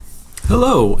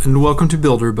Hello and welcome to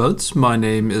Builder Buds. My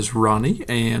name is Ronnie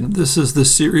and this is the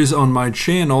series on my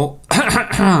channel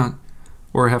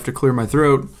where I have to clear my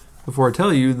throat before I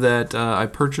tell you that I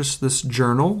purchased this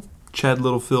journal. Chad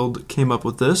Littlefield came up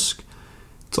with this.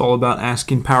 It's all about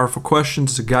asking powerful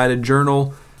questions. It's a guided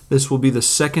journal. This will be the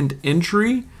second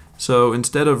entry. So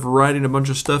instead of writing a bunch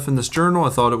of stuff in this journal,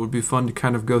 I thought it would be fun to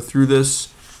kind of go through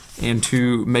this and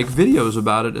to make videos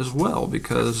about it as well,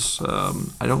 because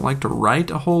I don't like to write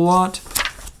a whole lot,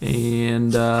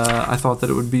 and I thought that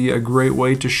it would be a great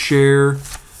way to share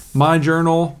my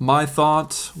journal, my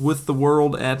thoughts with the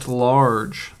world at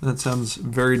large. That sounds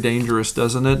very dangerous,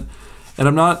 doesn't it? And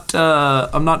I'm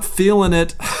not feeling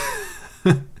it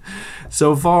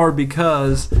so far,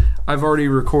 because I've already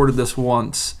recorded this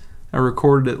once. I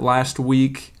recorded it last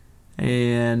week,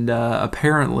 and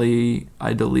apparently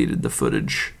I deleted the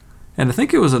footage. And I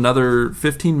think it was another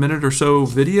 15-minute or so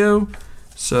video,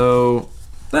 so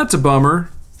that's a bummer.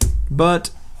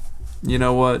 But you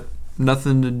know what?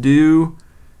 Nothing to do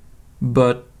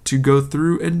but to go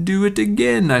through and do it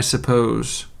again, I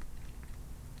suppose.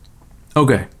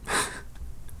 Okay.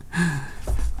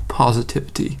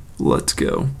 Positivity. Let's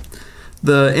go.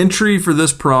 The entry for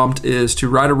this prompt is to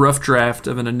write a rough draft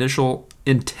of an initial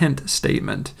intent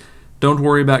statement. Don't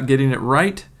worry about getting it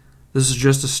right. This is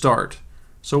just a start.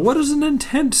 So what is an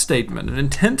intent statement? An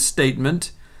intent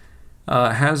statement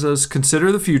has us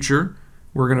consider the future.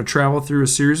 We're going to travel through a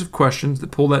series of questions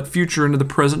that pull that future into the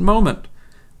present moment.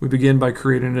 We begin by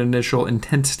creating an initial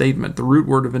intent statement. The root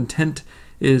word of intent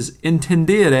is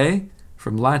intendere,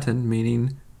 from Latin,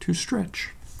 meaning to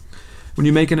stretch. When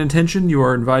you make an intention, you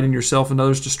are inviting yourself and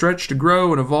others to stretch, to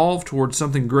grow, and evolve towards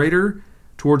something greater,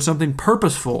 towards something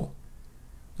purposeful.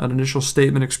 An initial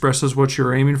statement expresses what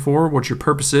you're aiming for, what your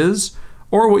purpose is,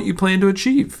 or what you plan to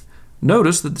achieve.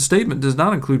 Notice that the statement does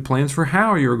not include plans for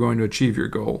how you are going to achieve your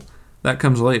goal. That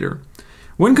comes later.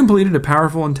 When completed, a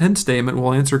powerful intent statement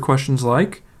will answer questions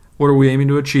like, what are we aiming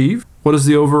to achieve? What is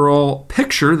the overall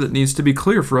picture that needs to be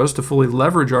clear for us to fully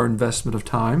leverage our investment of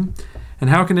time? And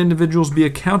how can individuals be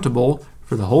accountable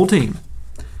for the whole team?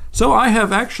 So I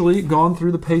have actually gone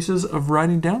through the paces of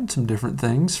writing down some different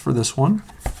things for this one,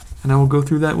 and I will go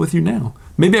through that with you now.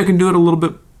 Maybe I can do it a little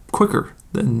bit quicker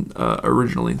than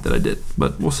originally that I did,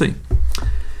 but we'll see.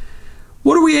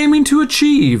 What are we aiming to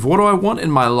achieve? What do I want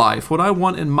in my life? What I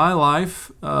want in my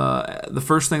life, the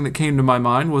first thing that came to my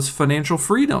mind was financial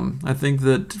freedom. I think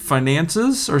that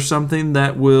finances are something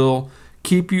that will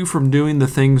keep you from doing the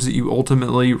things that you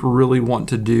ultimately really want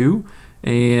to do.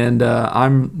 And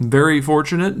I'm very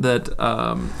fortunate that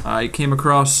I came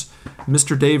across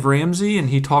Mr. Dave Ramsey, and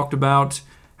he talked about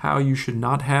how you should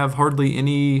not have hardly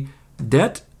any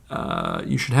debt.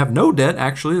 You should have no debt,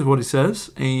 actually, is what he says.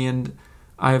 And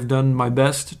I have done my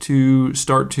best to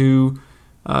start to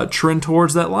trend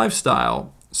towards that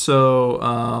lifestyle.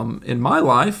 So in my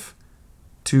life,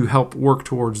 to help work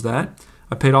towards that,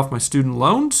 I paid off my student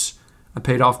loans. I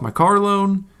paid off my car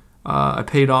loan. I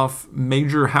paid off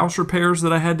major house repairs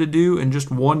that I had to do in just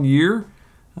 1 year.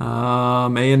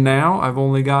 And now I've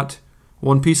only got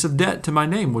one piece of debt to my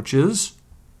name, which is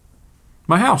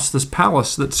my house, this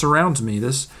palace that surrounds me.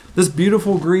 This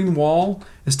beautiful green wall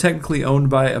is technically owned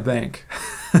by a bank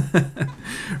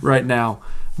right now.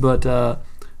 But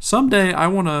someday I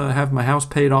want to have my house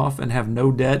paid off and have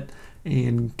no debt.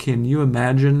 And can you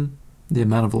imagine the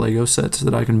amount of Lego sets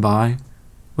that I can buy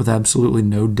with absolutely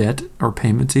no debt or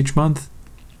payments each month?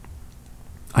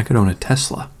 I could own a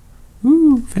Tesla.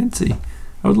 Ooh, fancy.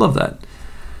 I would love that.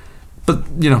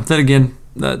 But, then again,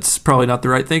 that's probably not the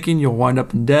right thinking. You'll wind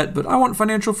up in debt, but I want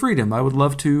financial freedom. I would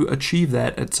love to achieve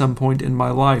that at some point in my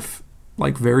life,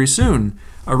 like very soon.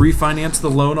 I refinanced the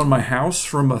loan on my house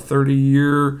from a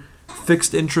 30-year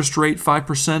fixed interest rate,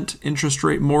 5% interest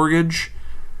rate mortgage.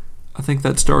 I think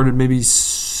that started maybe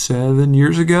 7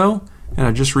 years ago, and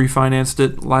I just refinanced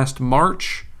it last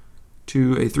March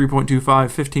to a 3.25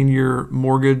 15-year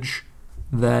mortgage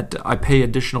that I pay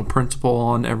additional principal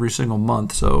on every single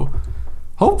month. So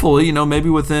hopefully, maybe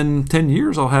within 10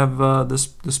 years, I'll have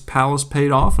this palace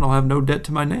paid off and I'll have no debt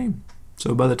to my name.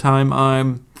 So by the time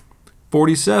I'm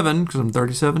 47, because I'm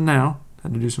 37 now,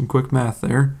 had to do some quick math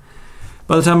there.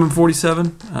 By the time I'm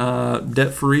 47,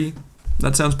 debt-free,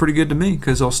 that sounds pretty good to me,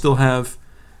 because I'll still have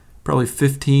probably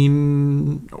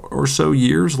 15 or so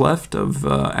years left of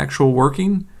actual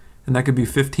working, and that could be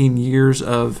 15 years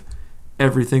of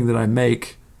everything that I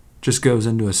make just goes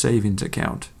into a savings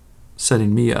account,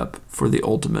 setting me up for the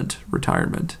ultimate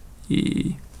retirement.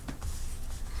 Yee.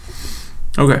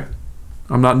 Okay,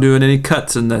 I'm not doing any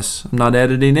cuts in this. I'm not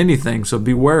editing anything, so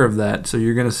beware of that. So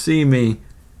you're going to see me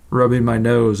rubbing my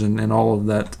nose and all of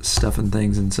that stuff and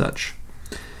things and such.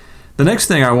 The next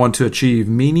thing I want to achieve,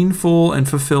 meaningful and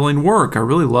fulfilling work. I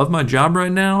really love my job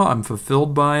right now. I'm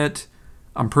fulfilled by it.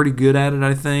 I'm pretty good at it,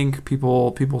 I think.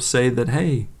 People say that,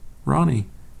 hey, Ronnie,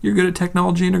 you're good at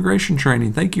technology integration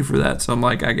training. Thank you for that. So I'm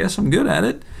like, I guess I'm good at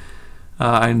it.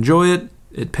 I enjoy it.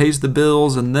 It pays the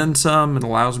bills and then some. It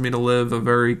allows me to live a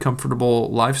very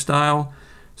comfortable lifestyle.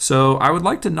 So I would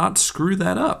like to not screw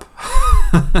that up.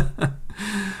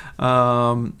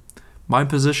 My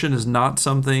position is not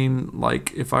something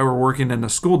like if I were working in a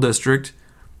school district,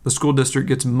 the school district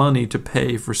gets money to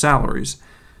pay for salaries.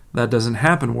 That doesn't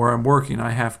happen where I'm working. I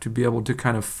have to be able to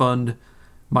kind of fund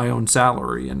my own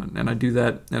salary, and I do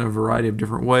that in a variety of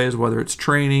different ways, whether it's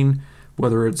training,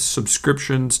 whether it's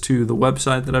subscriptions to the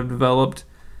website that I've developed.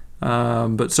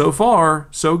 But so far,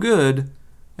 so good,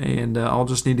 and I'll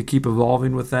just need to keep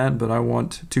evolving with that, but I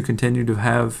want to continue to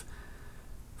have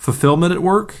fulfillment at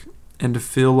work and to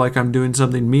feel like I'm doing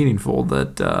something meaningful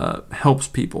that helps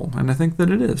people, and I think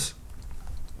that it is.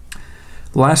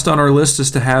 Last on our list is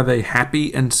to have a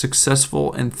happy and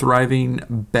successful and thriving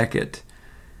Beckett.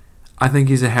 I think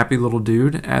he's a happy little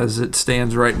dude as it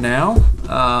stands right now.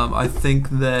 I think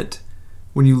that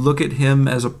when you look at him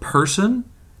as a person,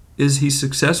 is he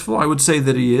successful? I would say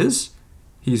that he is.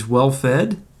 He's well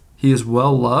fed. He is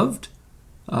well loved.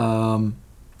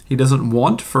 He doesn't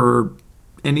want for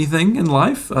anything in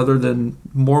life other than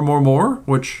more,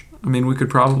 which, I mean, we could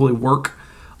probably work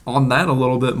on that a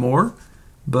little bit more.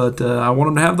 But I want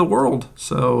him to have the world,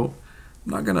 so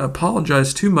I'm not going to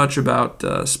apologize too much about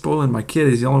spoiling my kid.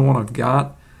 He's the only one I've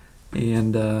got,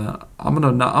 and I'm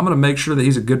gonna make sure that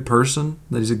he's a good person,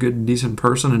 that he's a good, decent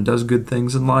person, and does good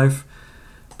things in life.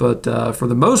 But for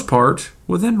the most part,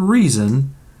 within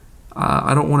reason,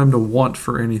 I don't want him to want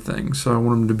for anything. So I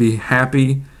want him to be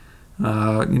happy.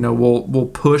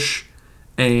 We'll push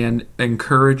and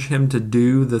encourage him to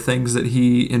do the things that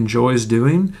he enjoys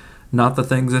doing, not the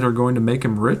things that are going to make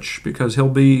him rich, because he'll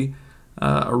be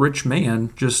a rich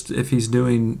man just if he's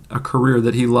doing a career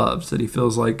that he loves, that he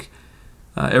feels like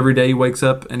every day he wakes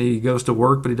up and he goes to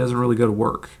work, but he doesn't really go to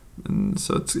work. And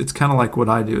so it's kind of like what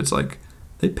I do. It's like,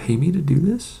 they pay me to do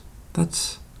this?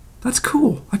 That's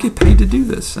cool. I get paid to do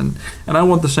this. And I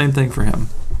want the same thing for him.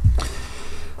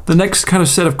 The next kind of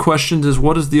set of questions is,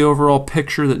 what is the overall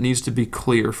picture that needs to be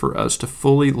clear for us to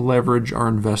fully leverage our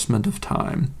investment of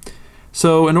time?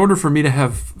 So in order for me to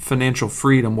have financial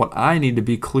freedom, what I need to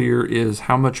be clear is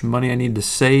how much money I need to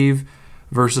save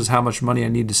versus how much money I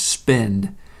need to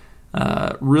spend.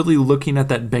 Really looking at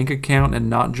that bank account and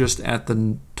not just at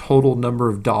the total number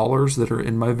of dollars that are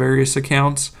in my various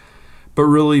accounts, but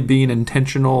really being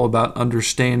intentional about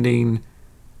understanding,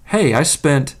 hey, I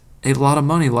spent a lot of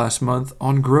money last month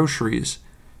on groceries.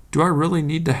 Do I really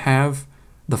need to have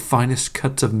the finest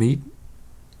cuts of meat?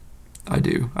 I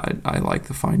do. I like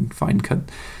the fine cut.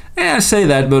 I say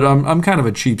that, but I'm kind of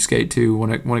a cheapskate too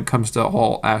when it comes to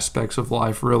all aspects of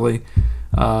life. Really,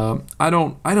 I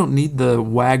don't need the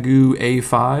Wagyu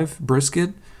A5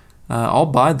 brisket. I'll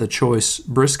buy the choice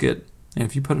brisket, and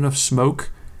if you put enough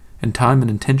smoke and time and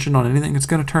intention on anything, it's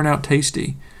going to turn out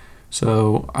tasty.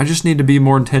 So I just need to be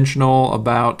more intentional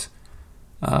about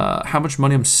how much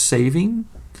money I'm saving.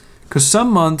 Because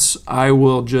some months I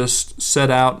will just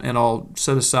set out and I'll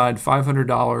set aside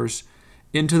 $500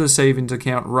 into the savings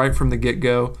account right from the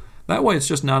get-go. That way it's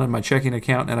just not in my checking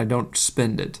account and I don't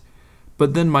spend it.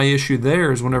 But then my issue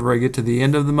there is whenever I get to the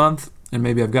end of the month and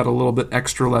maybe I've got a little bit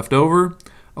extra left over,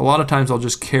 a lot of times I'll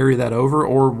just carry that over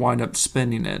or wind up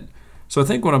spending it. So I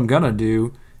think what I'm going to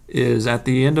do is at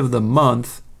the end of the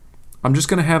month, I'm just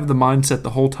going to have the mindset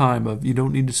the whole time of you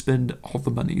don't need to spend all the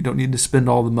money. You don't need to spend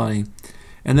all the money.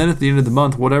 And then at the end of the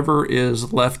month, whatever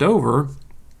is left over,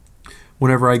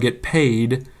 whenever I get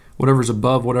paid, whatever's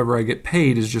above whatever I get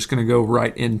paid is just going to go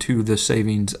right into the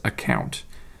savings account.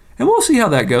 And we'll see how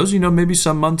that goes. Maybe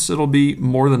some months it'll be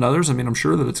more than others. I mean, I'm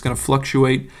sure that it's going to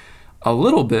fluctuate a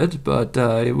little bit, but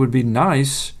it would be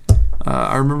nice.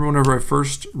 I remember whenever I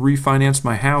first refinanced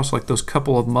my house, like those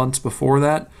couple of months before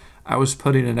that, I was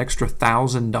putting an extra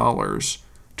 $1,000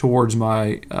 towards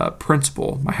my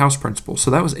principal, my house principal.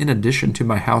 So that was in addition to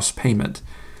my house payment.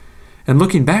 And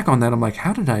looking back on that, I'm like,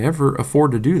 how did I ever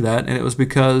afford to do that? And it was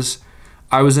because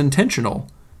I was intentional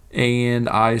and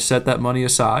I set that money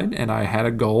aside and I had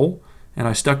a goal and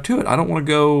I stuck to it. I don't want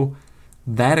to go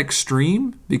that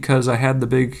extreme because I had the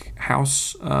big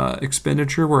house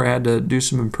expenditure where I had to do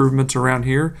some improvements around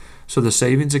here. So the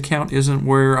savings account isn't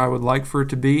where I would like for it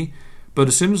to be. But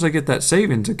as soon as I get that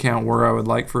savings account where I would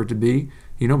like for it to be,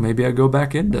 maybe I go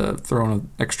back into throwing an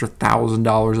extra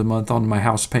 $1,000 a month on my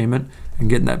house payment and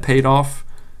getting that paid off.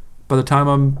 By the time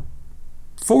I'm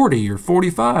 40 or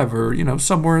 45 or,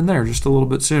 somewhere in there, just a little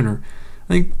bit sooner.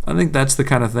 I think that's the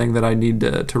kind of thing that I need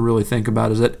to really think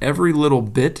about, is that every little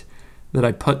bit that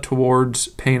I put towards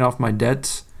paying off my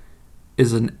debts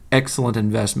is an excellent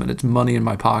investment. It's money in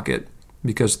my pocket,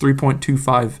 because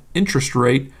 3.25 interest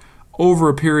rate over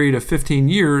a period of 15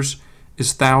 years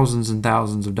is thousands and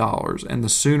thousands of dollars. And the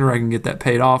sooner I can get that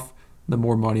paid off, the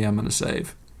more money I'm going to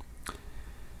save.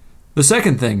 The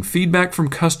second thing, feedback from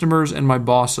customers and my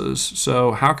bosses.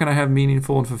 So how can I have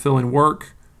meaningful and fulfilling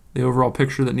work? The overall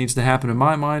picture that needs to happen in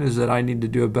my mind is that I need to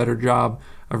do a better job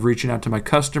of reaching out to my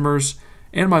customers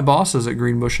and my bosses at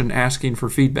Greenbush and asking for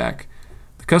feedback.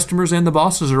 The customers and the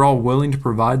bosses are all willing to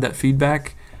provide that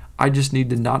feedback. I just need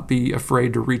to not be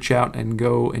afraid to reach out and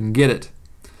go and get it.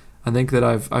 I think that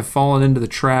I've fallen into the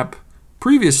trap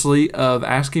previously of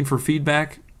asking for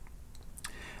feedback,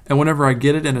 and whenever I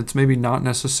get it and it's maybe not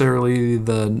necessarily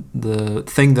the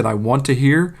thing that I want to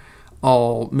hear,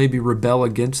 I'll maybe rebel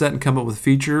against that and come up with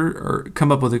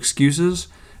excuses,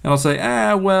 and I'll say,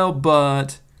 well,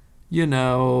 but,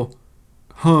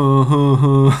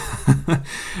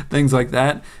 things like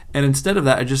that. And instead of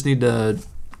that, I just need to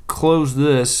close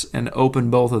this and open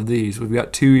both of these. We've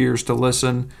got 2 ears to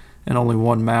listen and only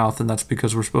one mouth, and that's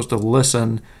because we're supposed to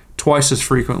listen twice as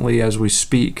frequently as we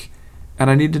speak. And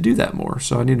I need to do that more.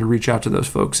 So I need to reach out to those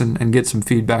folks and get some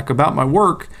feedback about my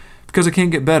work, because I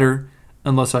can't get better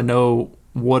unless I know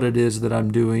what it is that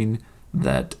I'm doing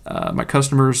that my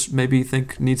customers maybe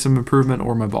think needs some improvement,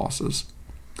 or my bosses.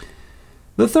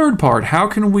 The third part, how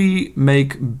can we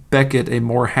make Beckett a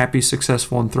more happy,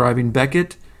 successful, and thriving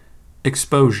Beckett?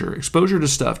 Exposure to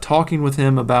stuff, talking with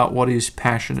him about what he's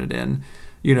passionate in,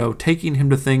 taking him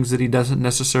to things that he doesn't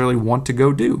necessarily want to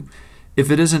go do.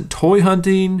 If it isn't toy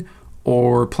hunting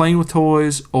or playing with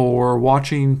toys or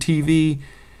watching TV,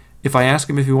 if I ask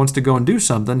him if he wants to go and do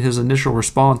something, his initial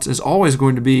response is always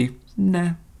going to be,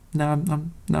 no, I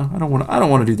don't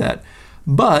want to do that.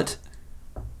 But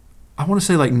I want to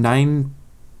say like 9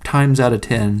 times out of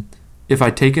 10, if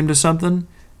I take him to something,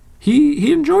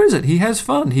 he enjoys it. He has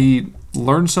fun. He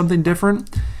learns something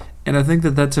different. And I think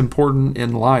that that's important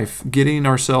in life. Getting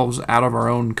ourselves out of our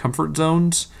own comfort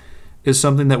zones is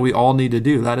something that we all need to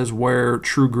do. That is where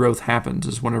true growth happens,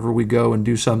 is whenever we go and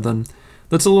do something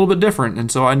that's a little bit different.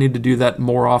 And so I need to do that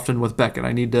more often with Beckett.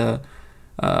 I need to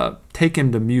take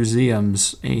him to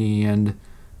museums and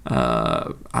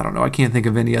I don't know, I can't think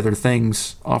of any other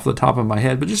things off the top of my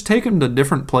head, but just take him to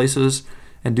different places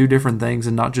and do different things,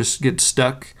 and not just get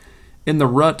stuck in the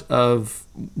rut of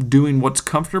doing what's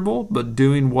comfortable, but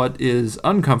doing what is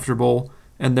uncomfortable,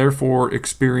 and therefore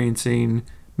experiencing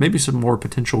maybe some more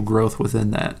potential growth within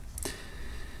that.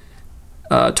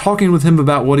 Talking with him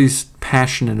about what he's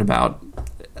passionate about.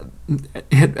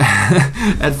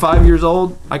 At 5 years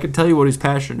old, I can tell you what he's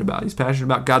passionate about. He's passionate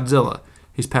about Godzilla.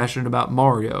 He's passionate about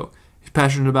Mario. He's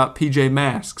passionate about PJ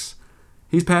Masks.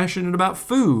 He's passionate about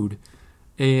food.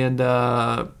 And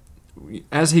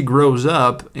as he grows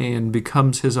up and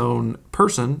becomes his own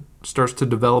person, starts to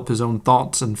develop his own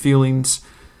thoughts and feelings,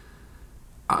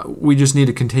 we just need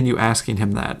to continue asking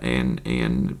him that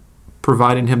and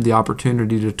providing him the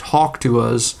opportunity to talk to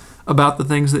us about the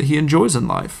things that he enjoys in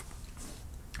life.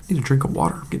 I need a drink of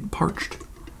water. I'm getting parched.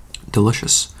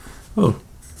 Delicious. Oh,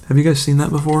 have you guys seen that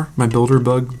before? My Builder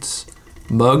Bugs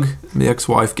mug? The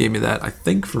ex-wife gave me that, I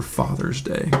think, for Father's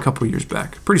Day a couple years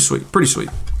back. Pretty sweet.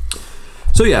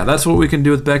 So yeah, that's what we can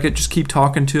do with Beckett. Just keep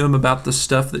talking to him about the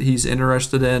stuff that he's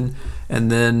interested in.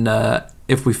 And then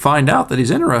if we find out that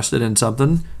he's interested in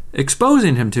something,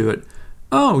 exposing him to it.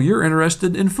 Oh, you're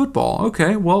interested in football.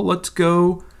 Okay, well, let's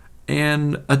go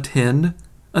and attend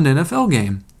an NFL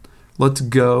game. Let's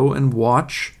go and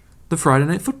watch the Friday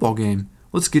Night Football game.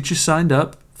 Let's get you signed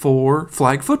up for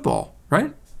flag football,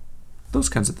 right? Those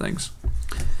kinds of things.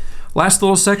 Last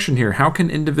little section here. How can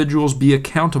individuals be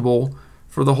accountable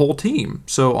for the whole team?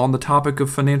 So on the topic of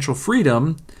financial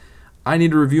freedom, I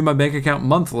need to review my bank account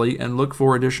monthly and look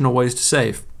for additional ways to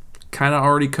save. Kind of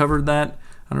already covered that.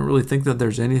 I don't really think that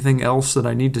there's anything else that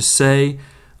I need to say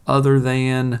other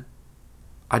than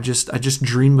I just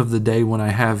dream of the day when I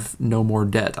have no more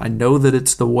debt. I know that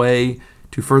it's the way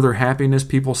to further happiness.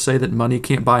 People say that money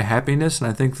can't buy happiness, and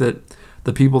I think that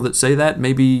the people that say that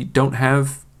maybe don't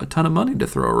have a ton of money to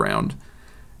throw around.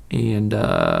 And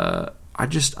I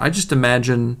just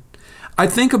imagine, I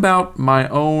think about my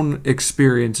own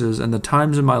experiences and the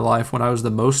times in my life when I was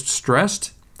the most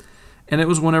stressed, and it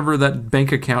was whenever that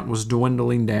bank account was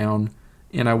dwindling down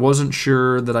and I wasn't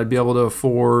sure that I'd be able to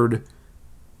afford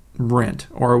rent,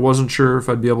 or I wasn't sure if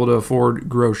I'd be able to afford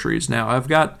groceries. Now, I've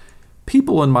got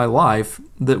people in my life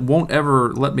that won't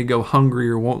ever let me go hungry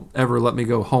or won't ever let me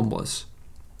go homeless.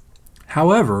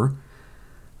 However,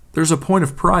 there's a point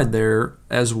of pride there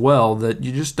as well, that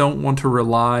you just don't want to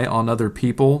rely on other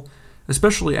people,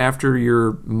 especially after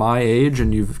you're my age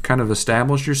and you've kind of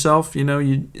established yourself.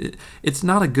 It's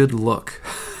not a good look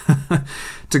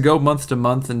to go month to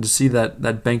month and to see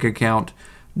that bank account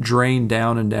drain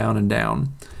down and down and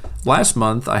down. Last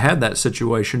month, I had that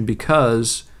situation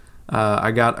because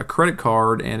I got a credit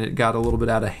card and it got a little bit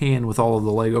out of hand with all of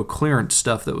the Lego clearance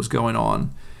stuff that was going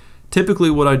on. Typically,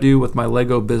 what I do with my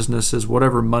Lego business is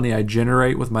whatever money I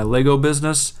generate with my Lego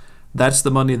business, that's the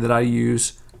money that I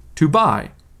use to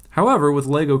buy. However, with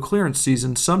Lego clearance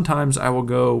season, sometimes I will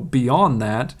go beyond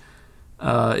that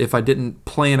if I didn't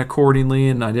plan accordingly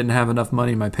and I didn't have enough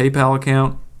money in my PayPal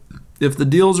account. If the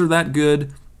deals are that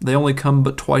good, they only come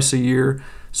but twice a year,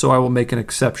 so I will make an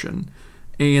exception.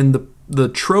 And the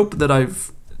trope, is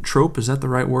that the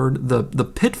right word?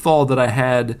 The pitfall that I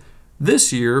had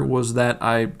this year was that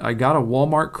I got a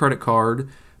Walmart credit card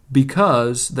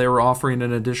because they were offering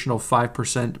an additional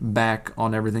 5% back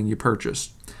on everything you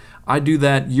purchased. I do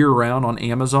that year-round on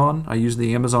Amazon. I use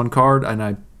the Amazon card, and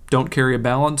I don't carry a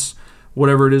balance.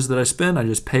 Whatever it is that I spend, I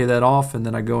just pay that off, and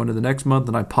then I go into the next month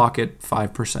and I pocket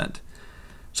 5%.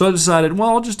 So I decided, well,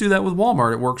 I'll just do that with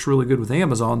Walmart. It works really good with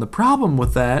Amazon. The problem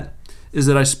with that is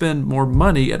that I spend more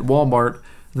money at Walmart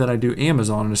than I do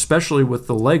Amazon, and especially with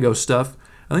the Lego stuff.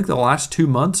 I think the last 2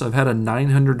 months I've had a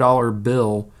 $900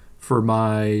 bill for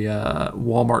my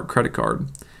Walmart credit card.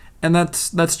 And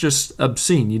that's just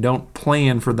obscene. You don't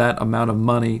plan for that amount of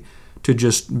money to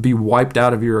just be wiped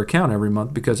out of your account every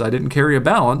month, because I didn't carry a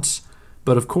balance.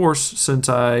 But of course, since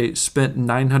I spent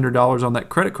 $900 on that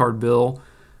credit card bill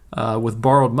with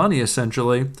borrowed money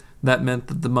essentially, that meant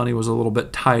that the money was a little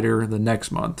bit tighter the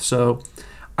next month. So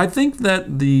I think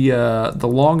that the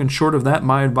long and short of that,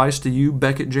 my advice to you,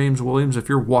 Beckett James Williams, if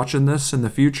you're watching this in the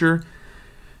future,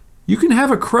 you can have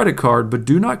a credit card, but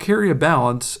do not carry a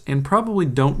balance, and probably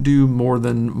don't do more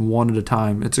than one at a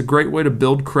time. It's a great way to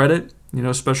build credit,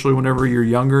 especially whenever you're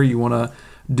younger. You want to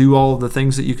do all of the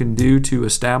things that you can do to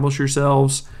establish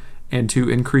yourselves and to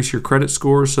increase your credit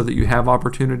scores so that you have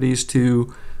opportunities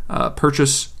to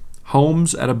purchase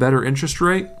homes at a better interest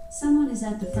rate. Someone is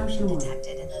at the front door.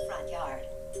 Detected in the front yard.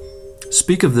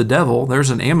 Speak of the devil, there's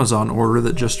an Amazon order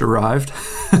that just arrived.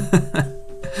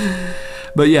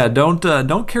 But yeah,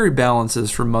 don't carry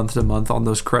balances from month to month on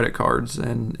those credit cards.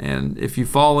 And if you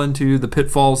fall into the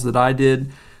pitfalls that I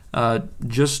did,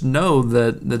 just know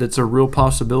that it's a real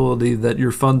possibility that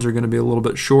your funds are going to be a little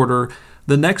bit shorter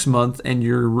the next month, and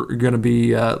you're going to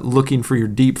be looking for your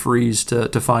deep freeze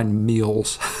to find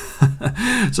meals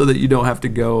so that you don't have to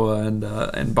go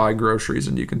and buy groceries,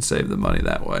 and you can save the money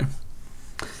that way.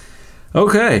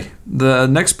 Okay, the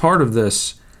next part of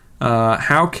this.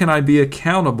 How can I be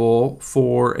accountable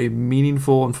for a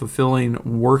meaningful and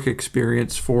fulfilling work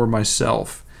experience for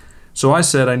myself? So I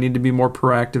said I need to be more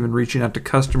proactive in reaching out to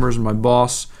customers and my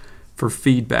boss for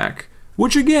feedback,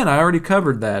 which again, I already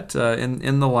covered that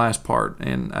in the last part,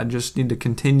 and I just need to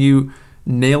continue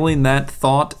nailing that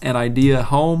thought and idea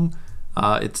home.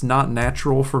 It's not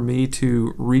natural for me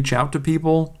to reach out to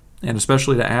people, and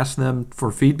especially to ask them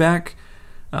for feedback.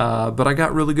 But I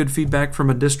got really good feedback from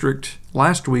a district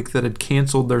last week that had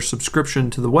canceled their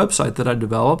subscription to the website that I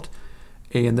developed.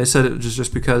 And they said it was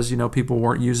just because, people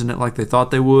weren't using it like they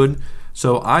thought they would.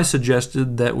 So I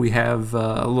suggested that we have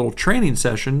a little training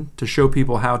session to show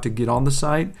people how to get on the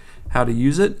site, how to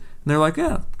use it. And they're like,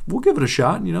 yeah, we'll give it a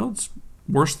shot. It's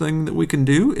worst thing that we can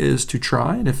do is to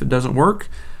try. And if it doesn't work,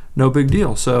 no big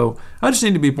deal. So I just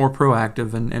need to be more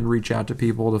proactive and reach out to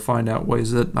people to find out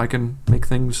ways that I can make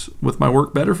things with my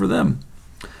work better for them.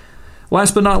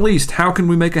 Last but not least, how can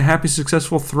we make a happy,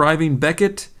 successful, thriving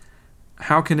Beckett?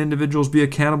 How can individuals be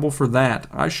accountable for that?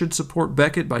 I should support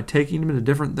Beckett by taking him into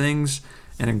different things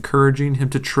and encouraging him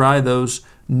to try those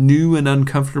new and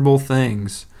uncomfortable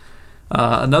things.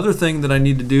 Another thing that I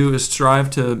need to do is strive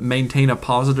to maintain a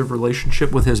positive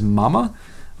relationship with his mama.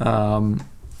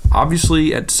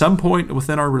 Obviously, at some point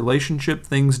within our relationship,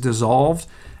 things dissolved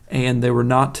and they were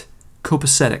not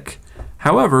copacetic.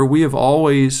 However, we have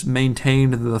always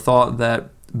maintained the thought that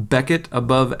Beckett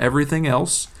above everything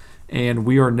else, and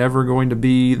we are never going to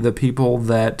be the people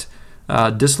that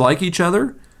dislike each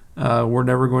other. We're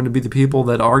never going to be the people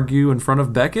that argue in front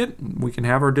of Beckett. We can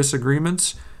have our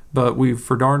disagreements, but we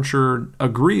for darn sure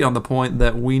agree on the point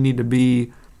that we need to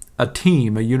be a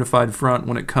team, a unified front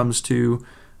when it comes to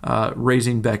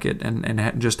raising Beckett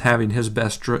and just having his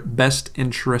best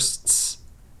interests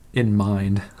in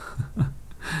mind.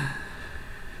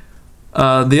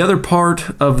 The other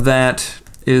part of that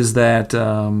is that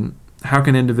how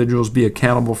can individuals be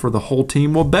accountable for the whole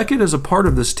team? Well, Beckett is a part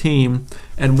of this team,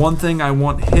 and one thing I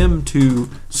want him to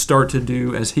start to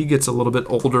do as he gets a little bit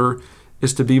older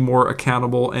is to be more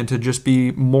accountable and to just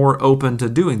be more open to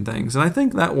doing things. And I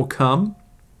think that will come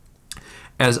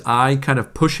as I kind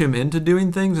of push him into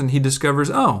doing things, and he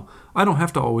discovers, oh, I don't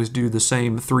have to always do the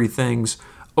same 3 things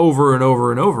over and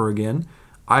over and over again.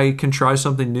 I can try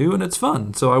something new and it's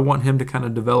fun. So I want him to kind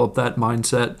of develop that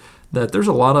mindset that there's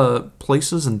a lot of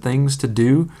places and things to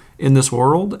do in this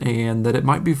world, and that it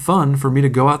might be fun for me to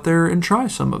go out there and try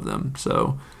some of them.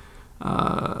 So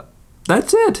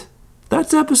that's it.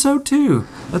 That's episode 2.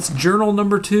 That's journal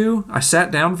number 2. I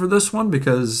sat down for this one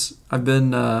because I've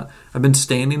been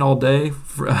standing all day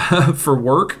for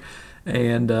work,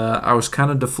 and I was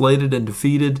kind of deflated and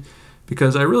defeated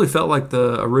because I really felt like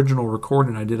the original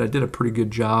recording I did a pretty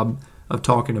good job of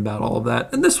talking about all of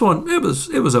that. And this one, it was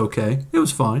okay. It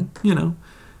was fine,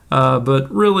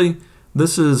 but really,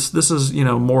 this is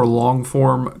more long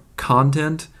form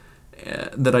content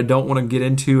that I don't want to get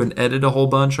into and edit a whole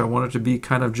bunch. I want it to be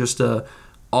kind of just a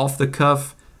off the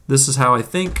cuff, this is how I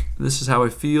think, this is how I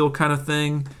feel kind of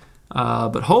thing.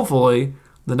 But hopefully,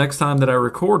 the next time that I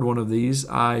record one of these,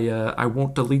 I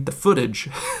won't delete the footage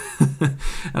and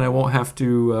I won't have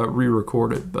to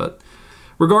re-record it. But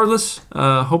regardless,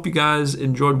 hope you guys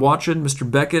enjoyed watching Mr.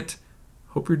 Beckett.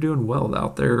 Hope you're doing well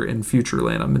out there in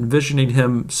Futureland. I'm envisioning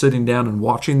him sitting down and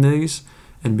watching these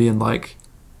and being like,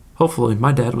 hopefully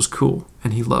my dad was cool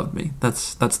and he loved me.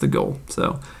 That's the goal.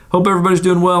 So hope everybody's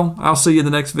doing well. I'll see you in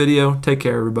the next video. Take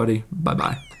care, everybody.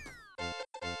 Bye-bye.